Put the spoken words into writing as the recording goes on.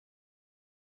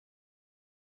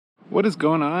What is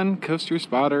going on, coaster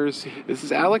spotters? This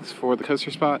is Alex for the Coaster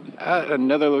Spot at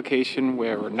another location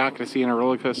where we're not going to see any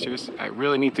roller coasters. I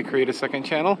really need to create a second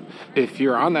channel. If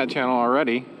you're on that channel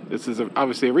already, this is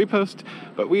obviously a repost,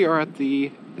 but we are at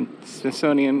the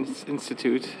Smithsonian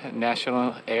Institute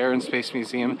National Air and Space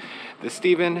Museum, the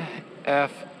Stephen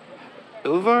F.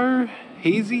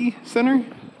 Udvar-Hazy Center.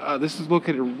 This is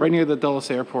located right near the Dulles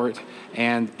Airport,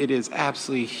 and it is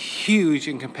absolutely huge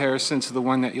in comparison to the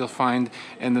one that you'll find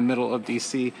in the middle of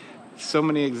DC. So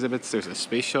many exhibits. There's a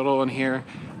space shuttle in here.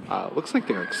 Looks like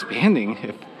they're expanding.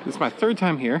 This is my third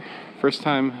time here, first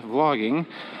time vlogging,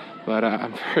 but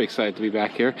I'm very excited to be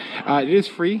back here. It is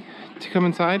free to come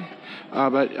inside,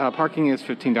 but parking is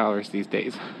 $15 these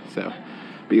days, so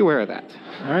be aware of that.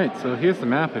 All right, so here's the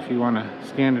map if you want to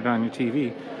scan it on your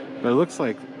TV, but it looks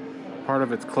like part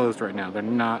of it's closed right now. They're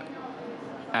not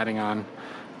adding on.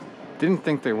 Didn't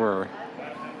think they were,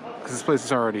 because this place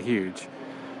is already huge.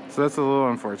 So that's a little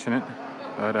unfortunate,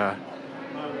 but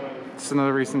it's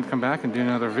another reason to come back and do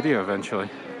another video eventually.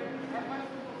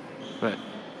 But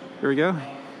here we go.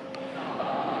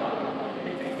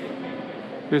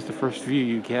 Here's the first view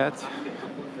you get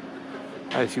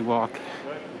as you walk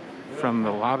from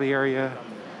the lobby area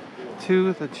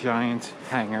to the giant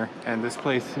hangar. And this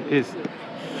place is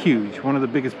huge, one of the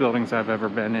biggest buildings I've ever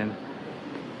been in.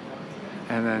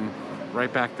 And then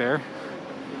right back there,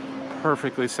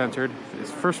 perfectly centered, is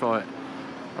first of all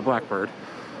a blackbird,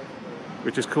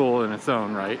 which is cool in its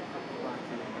own right,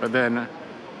 but then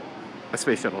a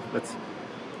space shuttle that's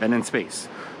been in space.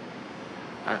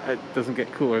 It doesn't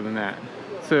get cooler than that.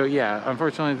 So yeah,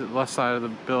 unfortunately the left side of the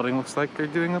building looks like they're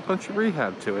doing a bunch of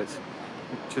rehab to it,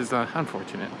 which is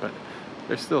unfortunate, but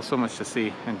there's still so much to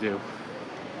see and do.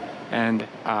 And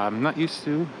I'm not used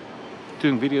to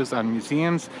doing videos on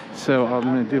museums, so I'm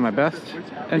going to do my best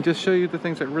and just show you the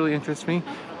things that really interest me.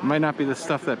 It might not be the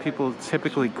stuff that people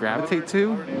typically gravitate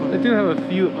to. They do have a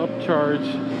few upcharge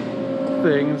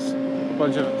things, a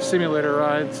bunch of simulator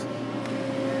rides.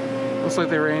 Looks like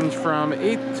they range from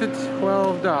 $8 to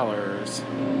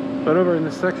 $12. But over in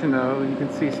this section though, you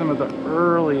can see some of the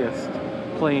earliest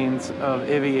planes of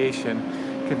aviation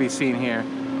can be seen here.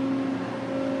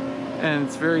 And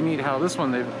it's very neat how this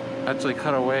one, they've actually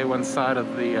cut away one side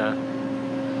of the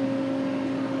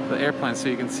airplane so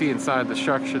you can see inside the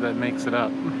structure that makes it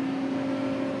up.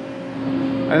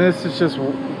 And this is just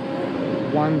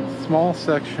one small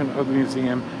section of the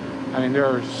museum. I mean, there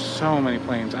are so many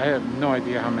planes. I have no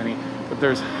idea how many, but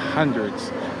there's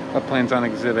hundreds of planes on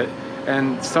exhibit.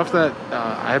 And stuff that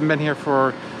I haven't been here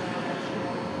for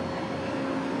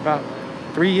about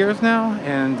 3 years now,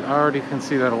 and I already can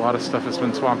see that a lot of stuff has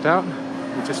been swamped out,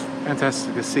 which is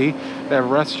fantastic to see. That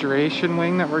restoration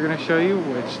wing that we're going to show you,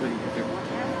 which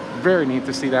very neat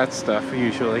to see that stuff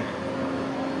usually,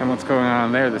 and what's going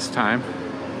on there this time.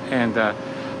 And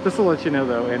just to let you know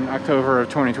though, in October of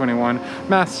 2021,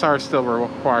 masks are still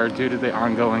required due to the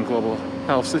ongoing global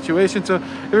health situation. So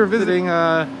if you're visiting,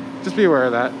 just be aware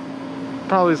of that.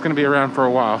 Probably is going to be around for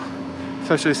a while,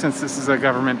 especially since this is a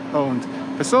government-owned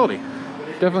facility.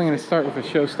 Definitely going to start with a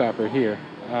showstopper here.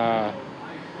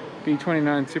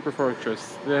 B-29 Super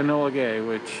Fortress, the Enola Gay,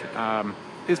 which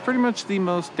is pretty much the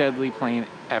most deadly plane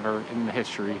ever in the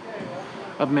history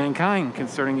of mankind,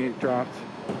 considering it dropped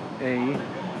a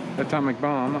atomic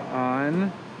bomb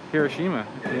on Hiroshima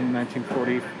in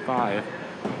 1945.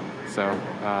 So,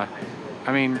 I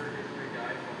mean,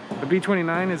 the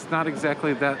B-29 is not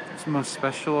exactly that most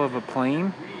special of a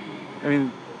plane. I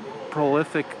mean,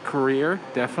 prolific career,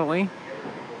 definitely.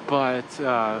 But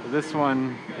this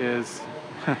one is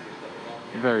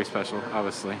very special,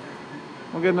 obviously.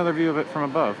 We'll get another view of it from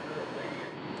above.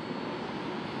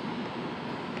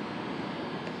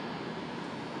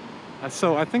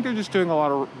 So I think they're just doing a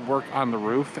lot of work on the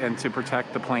roof and to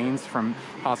protect the planes from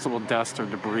possible dust or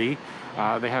debris.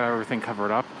 They have everything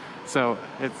covered up. So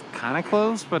it's kind of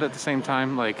closed, but at the same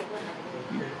time, like,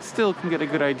 you still can get a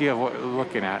good idea of what we're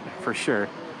looking at, for sure.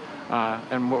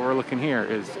 And what we're looking here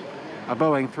is a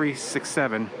Boeing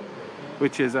 367,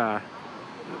 which is the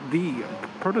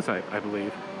prototype, I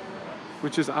believe,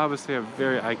 which is obviously a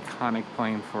very iconic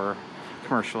plane for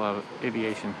commercial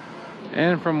aviation.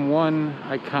 And from one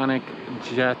iconic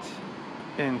jet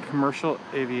in commercial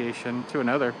aviation to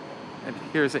another, and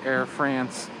here's the Air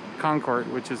France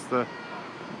Concorde, which is the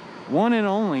one and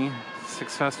only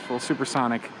successful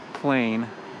supersonic plane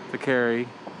to carry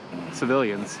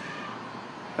civilians.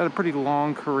 Had a pretty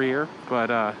long career,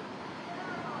 but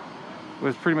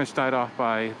was pretty much died off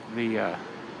by the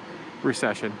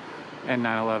recession and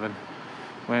 9/11,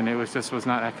 when it was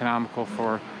not economical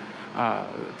for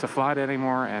to fly it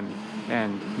anymore, and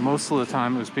most of the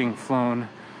time it was being flown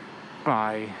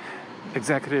by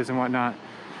executives and whatnot,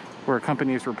 where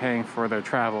companies were paying for their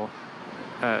travel.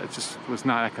 It just was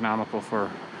not economical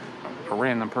for a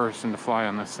random person to fly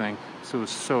on this thing, so it was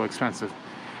so expensive,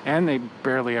 and they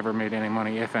barely ever made any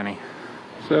money, if any.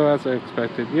 So as I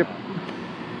expected, yep,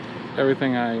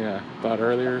 everything I thought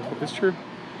earlier is true.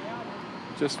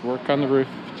 Just work on the roof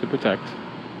to protect.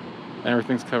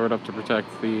 Everything's covered up to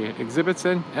protect the exhibits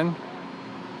and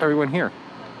everyone here.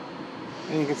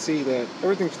 And you can see that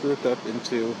everything's grouped up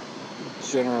into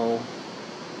general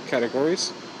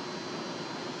categories.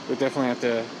 We definitely have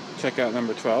to check out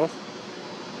number 12,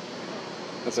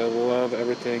 as I love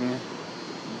everything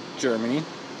Germany.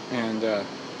 And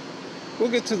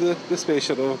we'll get to the space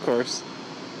shuttle, of course,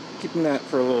 keeping that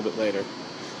for a little bit later.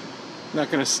 Not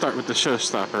going to start with the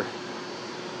showstopper,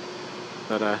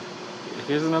 but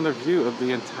here's another view of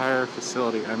the entire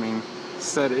facility. I mean,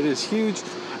 said it is huge.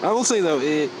 I will say though,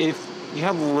 if you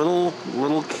have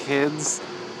little kids,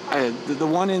 the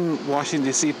one in Washington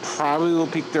D.C. probably will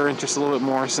pique their interest a little bit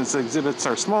more, since the exhibits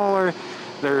are smaller.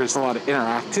 There's a lot of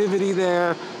interactivity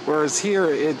there, whereas here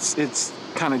it's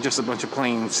kind of just a bunch of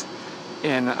planes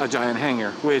in a giant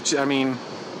hangar, which, I mean,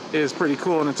 is pretty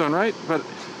cool in its own right. But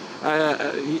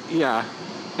yeah,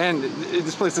 and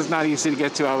this place is not easy to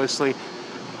get to, obviously.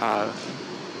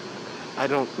 I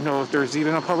don't know if there's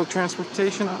even a public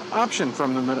transportation option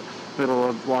from the middle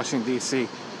of Washington, D.C.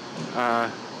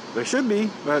 There should be,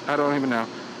 but I don't even know.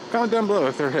 Comment down below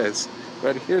if there is.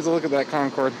 But here's a look at that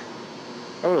Concorde.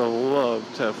 I would have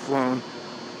loved to have flown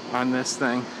on this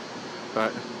thing,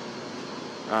 but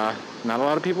not a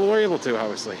lot of people were able to,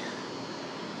 obviously.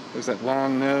 There's that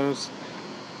long nose,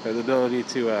 the ability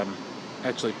to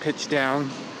actually pitch down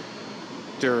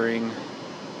during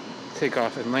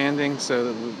takeoff and landing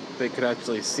so that they could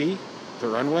actually see the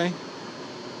runway,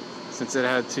 since it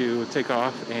had to take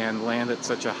off and land at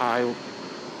such a high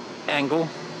angle.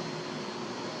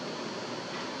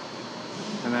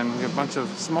 And then we have a bunch of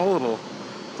small little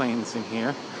planes in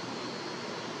here.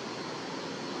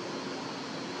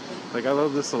 Like, I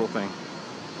love this little thing.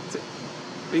 It's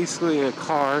basically a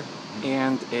car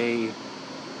and a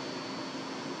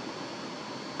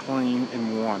plane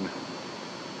in one.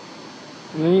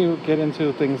 And then you get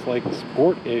into things like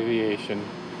sport aviation,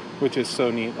 which is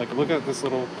so neat. Like, look at this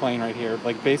little plane right here.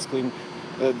 Like, basically,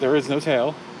 there is no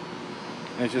tail,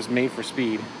 and it's just made for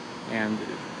speed. And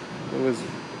it was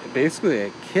basically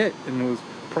a kit, and it was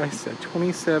priced at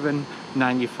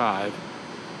 $27.95,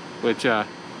 which,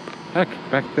 heck,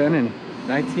 back then in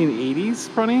 1980s,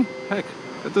 funny, heck,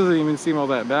 that doesn't even seem all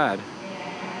that bad.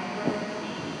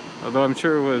 Although I'm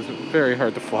sure it was very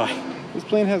hard to fly. This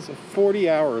plane has 40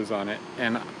 hours on it,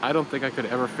 and I don't think I could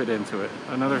ever fit into it.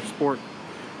 Another sport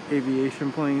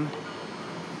aviation plane,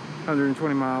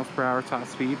 120 miles per hour top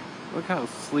speed. Look how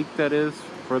sleek that is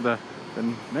for the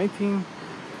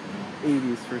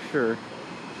 1980s for sure.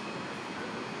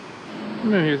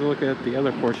 And then here's a look at the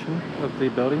other portion of the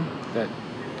building that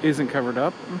isn't covered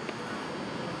up.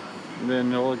 And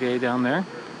then Enola Gay down there,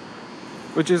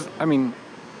 which is, I mean,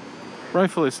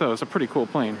 rightfully so. It's a pretty cool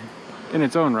plane in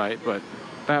its own right, but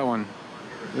that one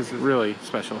is really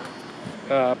special.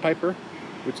 Piper,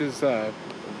 which is a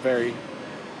very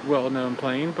well-known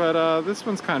plane, but this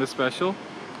one's kind of special.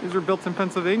 These were built in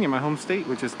Pennsylvania, my home state,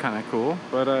 which is kind of cool.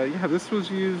 But yeah, this was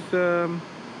used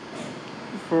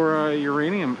for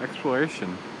uranium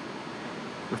exploration,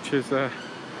 which is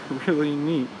really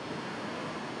neat.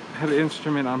 It had an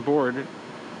instrument on board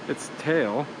its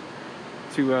tail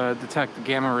to detect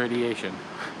gamma radiation.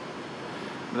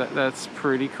 That's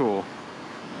pretty cool.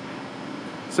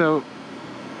 So,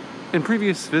 in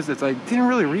previous visits, I didn't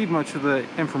really read much of the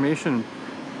information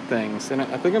things, and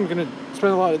I think I'm going to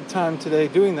spend a lot of time today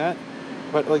doing that.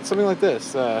 But like something like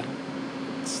this,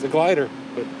 it's the glider.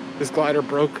 But this glider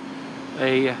broke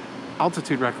a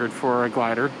altitude record for a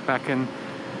glider back in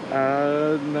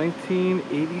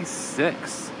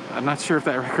 1986. I'm not sure if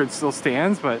that record still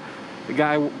stands, but the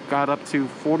guy got up to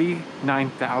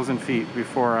 49,000 feet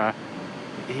before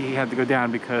he had to go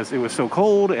down because it was so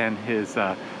cold and his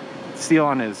steel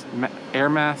on his air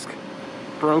mask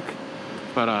broke.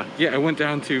 But yeah, I went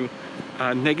down to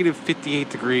negative 58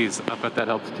 degrees up at that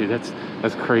altitude.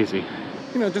 That's crazy.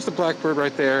 You know, just a Blackbird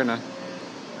right there and a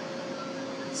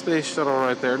space shuttle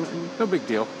right there. No big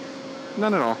deal.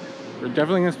 None at all. We're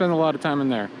definitely gonna spend a lot of time in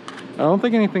there. I don't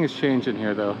think anything has changed in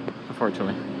here though,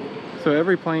 unfortunately. So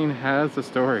every plane has a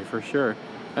story for sure.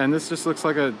 And this just looks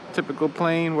like a typical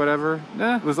plane, whatever.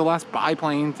 It was the last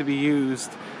biplane to be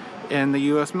used in the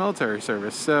U.S. military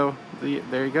service. So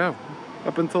there you go.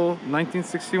 Up until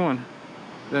 1961.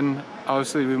 Then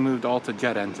obviously we moved all to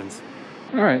jet engines.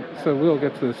 Alright, so we'll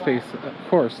get to the space, of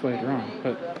course, later on,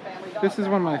 but this is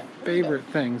one of my favorite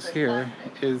things here,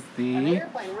 is the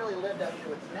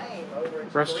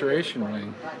restoration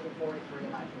wing,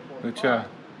 which,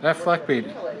 that flak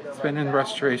bead, it's been in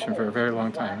restoration for a very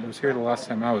long time. It was here the last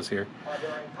time I was here,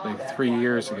 like 3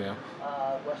 years ago.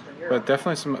 But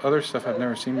definitely some other stuff I've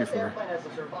never seen before.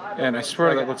 And I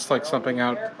swear that looks like something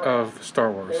out of Star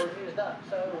Wars.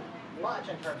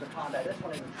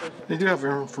 They do have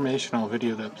an informational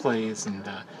video that plays and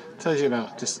tells you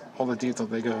about just all the detail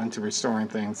they go into restoring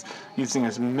things, using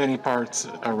as many parts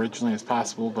originally as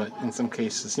possible, but in some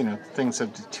cases, you know, things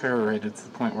have deteriorated to the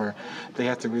point where they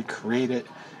have to recreate it,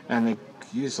 and they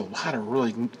use a lot of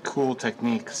really cool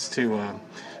techniques to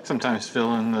sometimes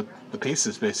fill in the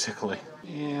pieces, basically.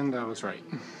 And I was right.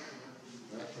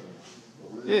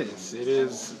 It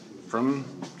is from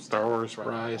Star Wars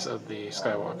Rise of the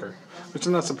Skywalker, which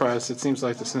I'm not surprised. It seems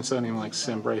like the Smithsonian likes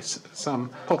to embrace some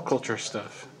pulp culture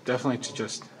stuff, definitely to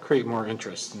just create more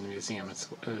interest in the museum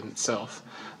itself.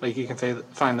 Like you can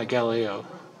find the Galileo,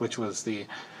 which was the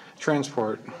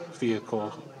transport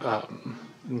vehicle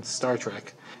in Star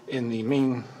Trek, in the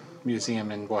main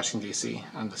museum in Washington, D.C.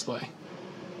 on display.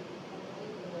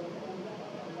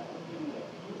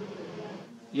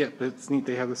 Yep, it's neat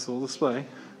they have this little display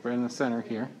right in the center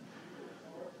here,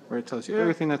 where it tells you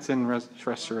everything that's in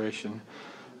restoration.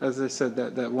 As I said,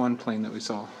 that one plane that we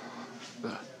saw,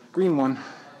 the green one,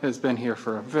 has been here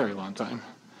for a very long time.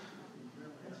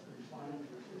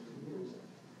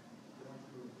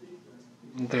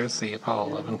 There's the Apollo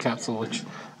 11 capsule, which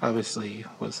obviously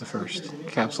was the first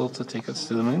capsule to take us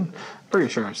to the moon. Pretty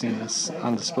sure I've seen this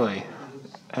on display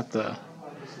at the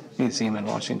museum in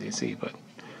Washington, D.C., but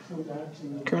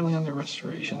currently under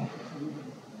restoration.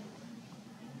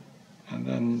 And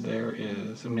then there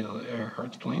is Amelia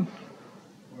Earhart's plane.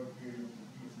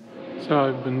 So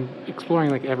I've been exploring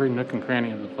like every nook and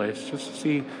cranny of the place just to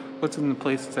see what's in the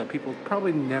places that people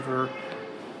probably never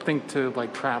think to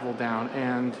like travel down,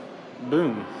 and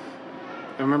boom.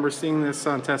 I remember seeing this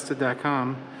on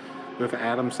Tested.com with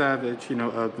Adam Savage, you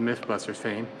know, of the Mythbusters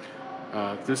fame.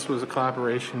 This was a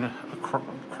collaboration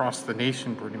across the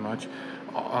nation pretty much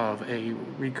of a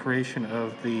recreation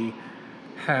of the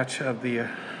hatch of the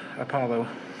Apollo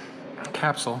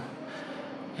capsule,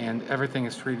 and everything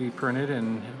is 3D printed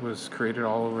and it was created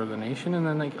all over the nation, and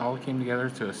then they all came together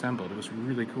to assemble it. It was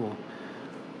really cool.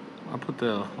 I'll put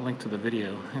the link to the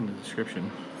video in the description.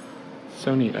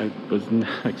 So neat. I was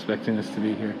not expecting this to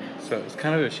be here. So it's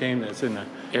kind of a shame that it's in an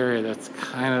area that's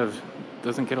kind of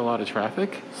doesn't get a lot of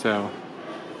traffic. So,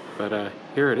 but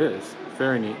here it is.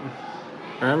 Very neat.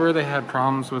 I remember they had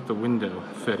problems with the window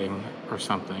fitting or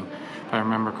something, if I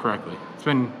remember correctly. It's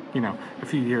been, you know, a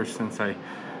few years since I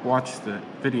watched the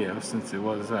video, since it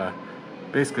was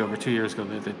basically over 2 years ago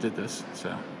that they did this.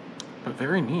 So, but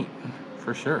very neat,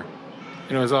 for sure.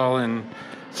 And it was all in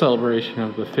celebration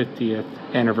of the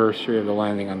 50th anniversary of the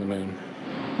landing on the moon.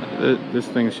 This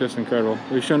thing is just incredible.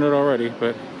 We've shown it already,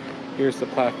 but here's the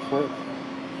plaque for it.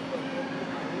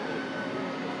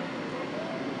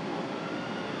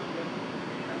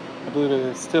 I believe it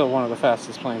is still one of the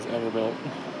fastest planes ever built.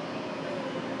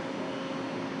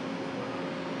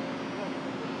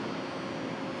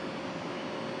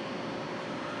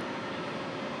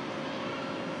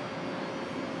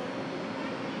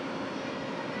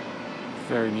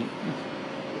 Very neat.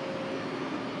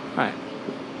 Alright,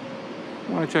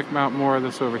 I want to check out more of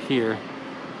this over here,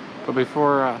 but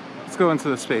before, let's go into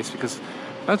the space, because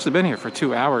I've actually been here for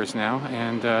 2 hours now,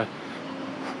 and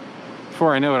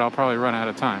before I know it, I'll probably run out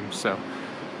of time. So,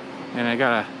 and I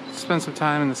gotta spend some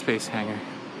time in the space hangar,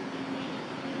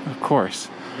 of course.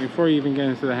 Before you even get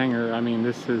into the hangar, I mean,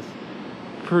 this is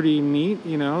pretty neat.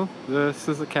 You know, this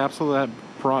is a capsule that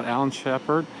brought Alan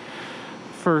Shepard,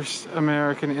 first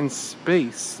American in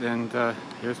space, and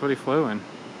here's what he flew in.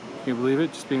 Can you believe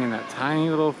it? Just being in that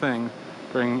tiny little thing,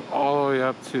 bringing all the way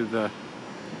up to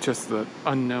just the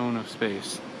unknown of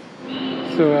space.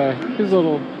 So here's a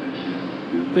little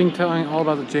thing telling all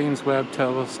about the James Webb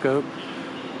Telescope,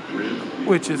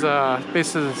 which is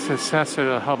basically the successor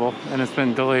to Hubble, and it's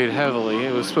been delayed heavily.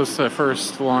 It was supposed to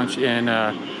first launch in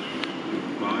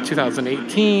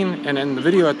 2018, and then the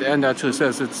video at the end actually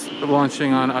says it's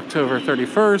launching on October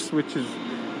 31st, which is,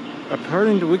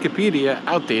 according to Wikipedia,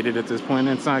 outdated at this point.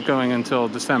 It's not going until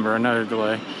December, another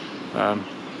delay.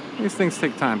 These things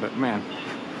take time, but man,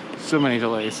 so many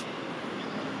delays.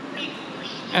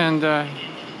 And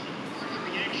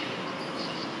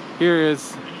here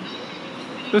is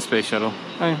the space shuttle.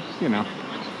 You know,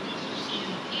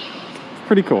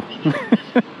 pretty cool.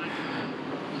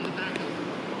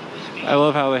 I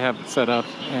love how they have it set up,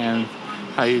 and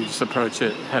how you just approach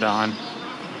it head on.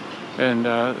 And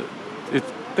the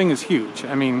thing is huge.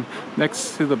 I mean,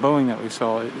 next to the Boeing that we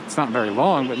saw, it's not very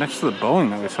long, but next to the Boeing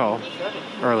that we saw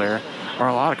earlier are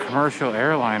a lot of commercial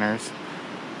airliners.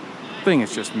 The thing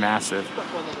is just massive.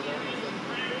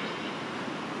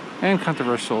 And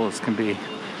controversial as can be.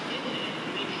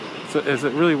 So, as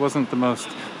it really wasn't the most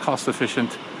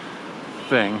cost-efficient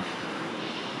thing.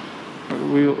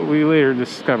 We later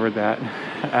discovered that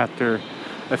after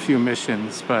a few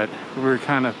missions, but they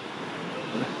kind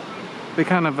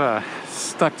of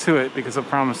stuck to it because of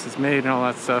promises made and all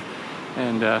that stuff,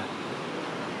 and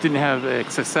didn't have a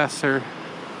successor.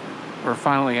 We're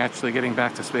finally actually getting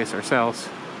back to space ourselves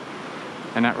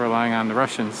and not relying on the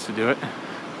Russians to do it,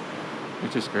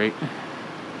 which is great.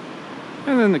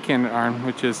 And then the Canadarm,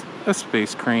 which is a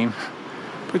space crane,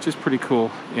 which is pretty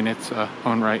cool in its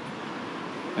own right.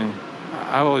 And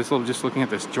I always love just looking at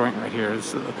this joint right here.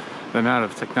 The amount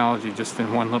of technology just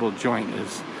in one little joint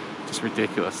is just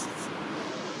ridiculous.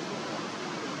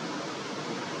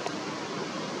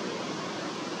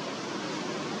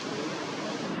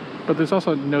 But there's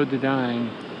also no denying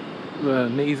the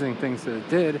amazing things that it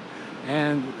did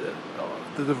and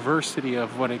the diversity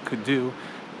of what it could do.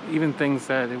 Even things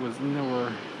that it was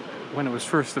nowhere when it was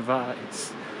first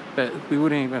devised that we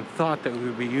wouldn't even thought that we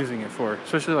would be using it for,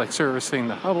 especially like servicing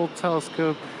the Hubble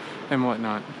telescope and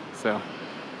whatnot. So,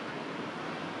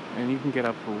 and you can get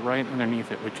up right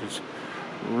underneath it, which is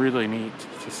really neat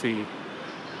to see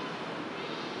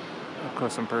up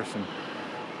close in person.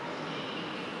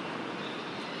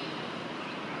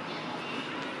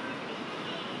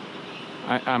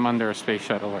 I'm under a space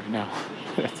shuttle right now.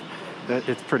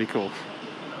 It's pretty cool.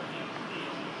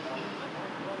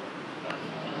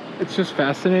 It's just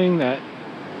fascinating that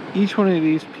each one of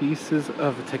these pieces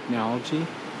of technology,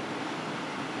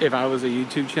 if I was a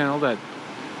YouTube channel that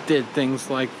did things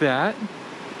like that,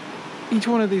 each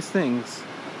one of these things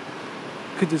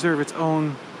could deserve its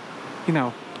own,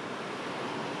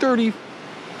 30,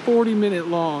 40-minute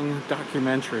long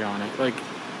documentary on it. Like,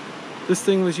 this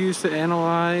thing was used to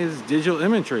analyze digital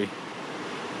imagery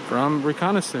from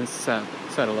reconnaissance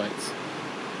satellites.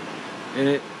 And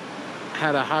it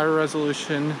had a higher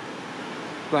resolution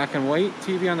black and white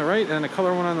TV on the right and a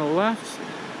color one on the left.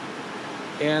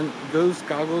 And those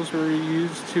goggles were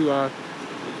used to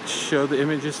show the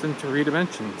images in 3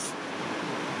 dimensions.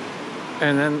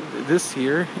 And then this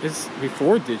here is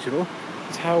before digital.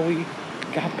 It's how we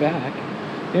got back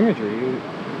imagery.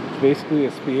 It's basically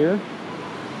a spear.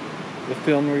 The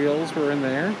film reels were in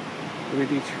there. We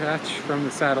detach from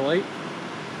the satellite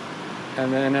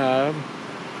and then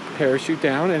parachute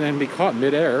down and then be caught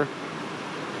midair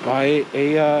by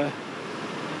a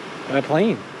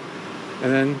plane.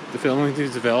 And then the filming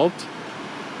is developed.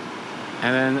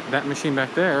 And then that machine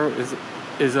back there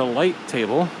is a light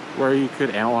table where you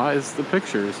could analyze the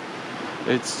pictures.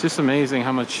 It's just amazing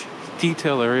how much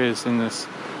detail there is in this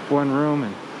one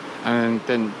room. And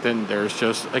then there's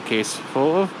just a case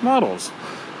full of models.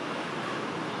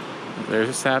 There's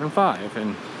a Saturn V,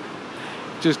 and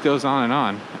it just goes on and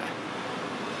on.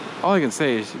 All I can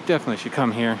say is you definitely should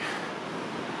come here.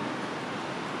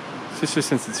 Just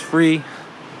since it's free,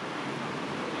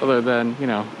 other than,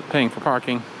 paying for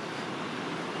parking.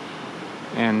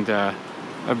 And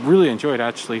I've really enjoyed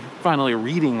actually finally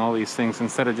reading all these things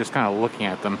instead of just kind of looking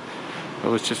at them. It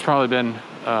was just probably been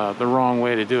the wrong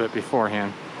way to do it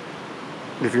beforehand,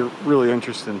 if you're really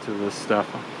interested into this stuff.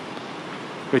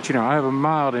 But I have a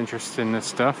mild interest in this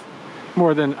stuff,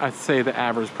 more than I'd say the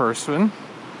average person.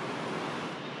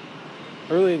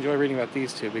 I really enjoy reading about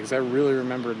these two because I really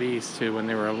remember these two when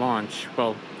they were launched.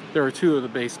 Well, there were two of the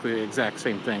basically exact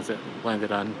same things that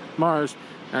landed on Mars.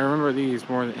 And I remember these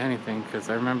more than anything because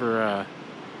I remember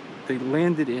they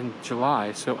landed in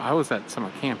July, so I was at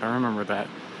summer camp. I remember that.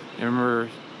 I remember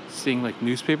seeing like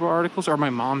newspaper articles, or my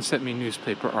mom sent me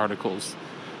newspaper articles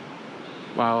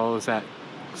while I was at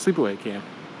sleepaway camp,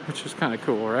 which was kind of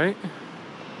cool, right?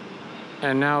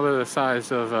 And now they're the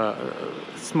size of a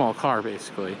small car,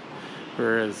 basically.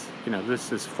 Whereas,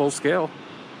 this is full scale,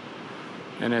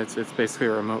 and it's basically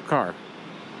a remote car,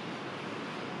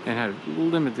 and had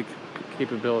limited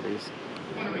capabilities.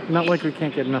 Not like we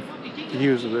can't get enough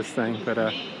views of this thing, but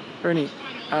very neat.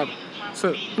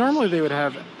 So normally they would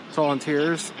have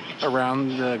volunteers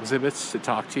around the exhibits to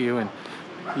talk to you, and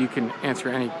you can answer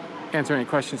any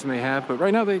questions you may have. But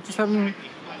right now they just have them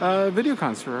video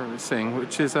conferencing,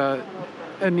 which is a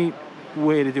neat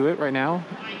way to do it right now.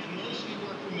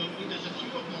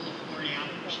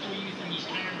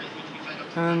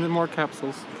 And then more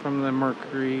capsules from the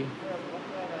Mercury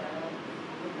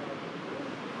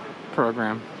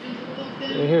program.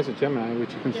 And here's a Gemini,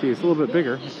 which you can see is a little bit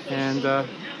bigger and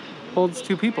holds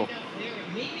 2 people.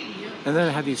 And then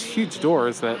it had these huge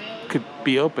doors that could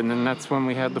be opened, and that's when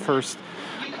we had the first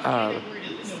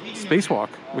spacewalk,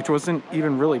 which wasn't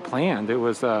even really planned. It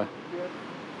was a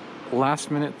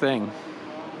last-minute thing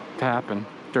to happen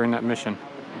during that mission.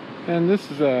 And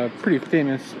this is a pretty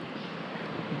famous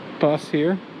bus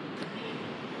here.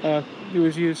 It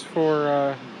was used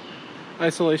for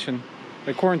isolation,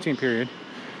 the quarantine period,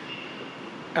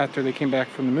 after they came back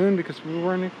from the moon, because we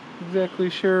weren't exactly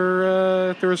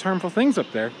sure if there was harmful things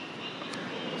up there.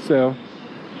 So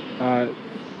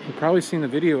you've probably seen the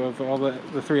video of all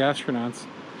the 3 astronauts.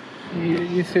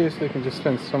 You seriously can just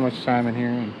spend so much time in here,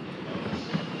 and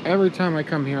every time I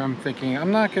come here I'm thinking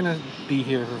I'm not gonna be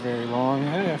here for very long.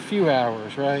 A few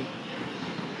hours, right?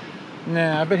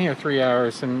 Nah, I've been here 3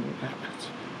 hours, and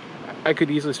I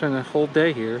could easily spend a whole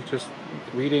day here just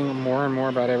reading more and more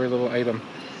about every little item.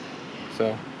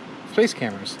 So, space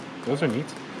cameras, those are neat.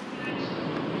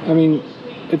 I mean,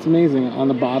 it's amazing. On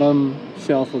the bottom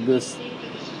shelf of this,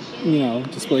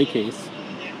 display case,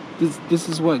 this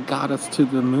is what got us to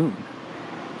the moon.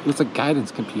 It's a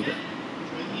guidance computer.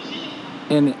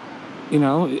 And,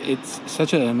 it's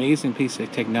such an amazing piece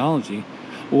of technology.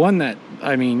 One that,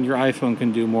 your iPhone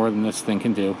can do more than this thing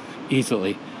can do,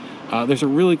 easily. There's a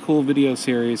really cool video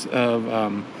series of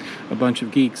a bunch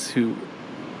of geeks who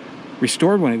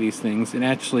restored one of these things and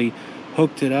actually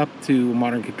hooked it up to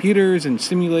modern computers and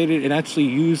simulated and actually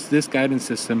used this guidance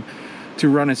system to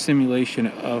run a simulation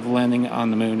of landing on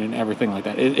the moon and everything like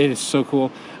that. It is so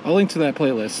cool. I'll link to that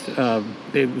playlist.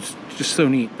 It was just so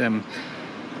neat.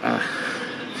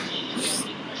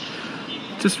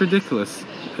 Just ridiculous.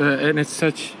 And it's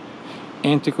such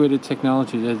antiquated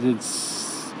technology that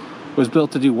was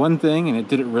built to do one thing, and it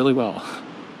did it really well.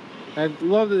 I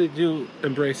love that they do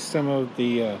embrace some of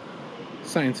the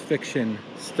science fiction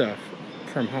stuff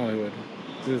from Hollywood.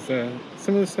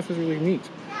 Some of the stuff is really neat.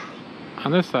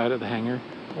 On this side of the hangar,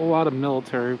 a lot of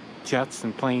military jets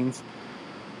and planes.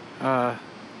 Some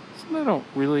that don't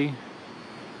really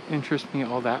interest me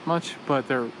all that much, but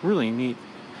they're really neat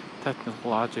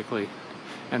technologically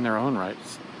in their own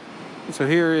rights. So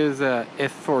here is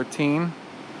F-14,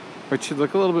 which should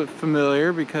look a little bit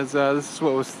familiar because this is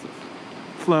what was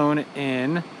flown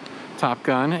in Top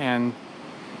Gun, and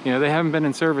they haven't been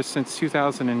in service since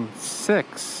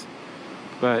 2006,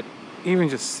 but even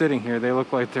just sitting here, they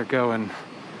look like they're going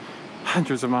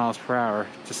hundreds of miles per hour.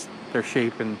 Just their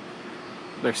shape and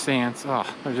their stance,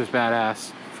 they're just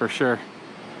badass for sure.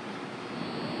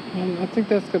 And I think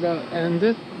that's about end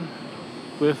it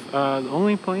with the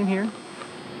only plane here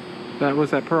that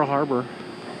was at Pearl Harbor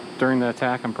during the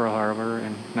attack on Pearl Harbor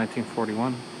in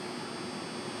 1941,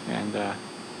 and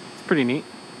it's pretty neat.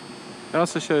 It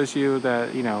also shows you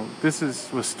that this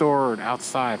was stored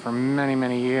outside for many,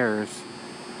 many years,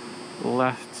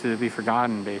 left to be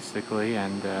forgotten basically,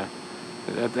 and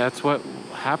that's what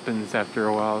happens after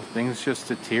a while. Things just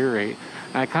deteriorate.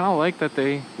 And I kind of like that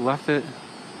they left it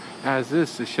as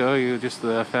is to show you just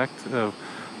the effect of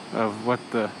what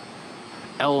the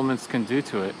elements can do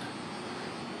to it,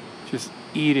 just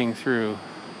eating through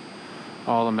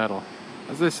all the metal.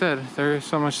 As I said, there's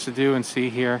so much to do and see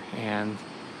here, and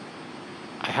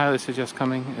I highly suggest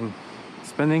coming and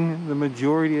spending the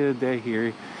majority of the day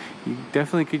here. You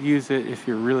definitely could use it if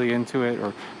you're really into it,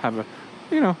 or have a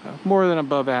more than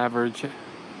above average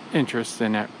interest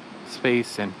in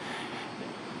space and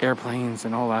airplanes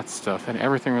and all that stuff and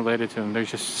everything related to them.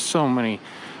 There's just so many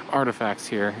artifacts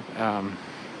here.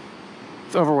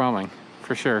 It's overwhelming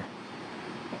for sure.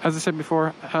 As I said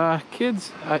before,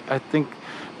 kids, I think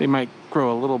they might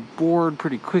grow a little bored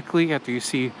pretty quickly after you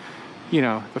see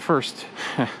the first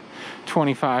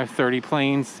 25, 30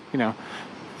 planes.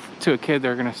 To a kid,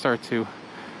 they're going to start to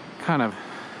kind of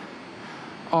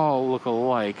all look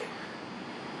alike,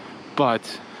 but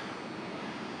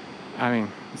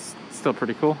it's still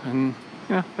pretty cool. And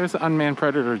there's an unmanned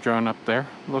predator drone up there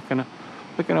looking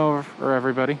over for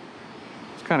everybody.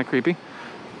 It's kind of creepy,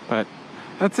 but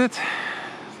that's it.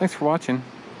 Thanks for watching.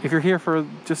 If you're here for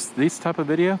just this type of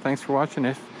video, thanks for watching.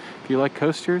 If you like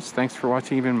coasters, thanks for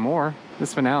watching even more. This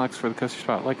has been Alex for the Coaster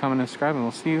Spot. Like, comment, and subscribe, and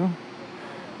we'll see you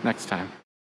next time.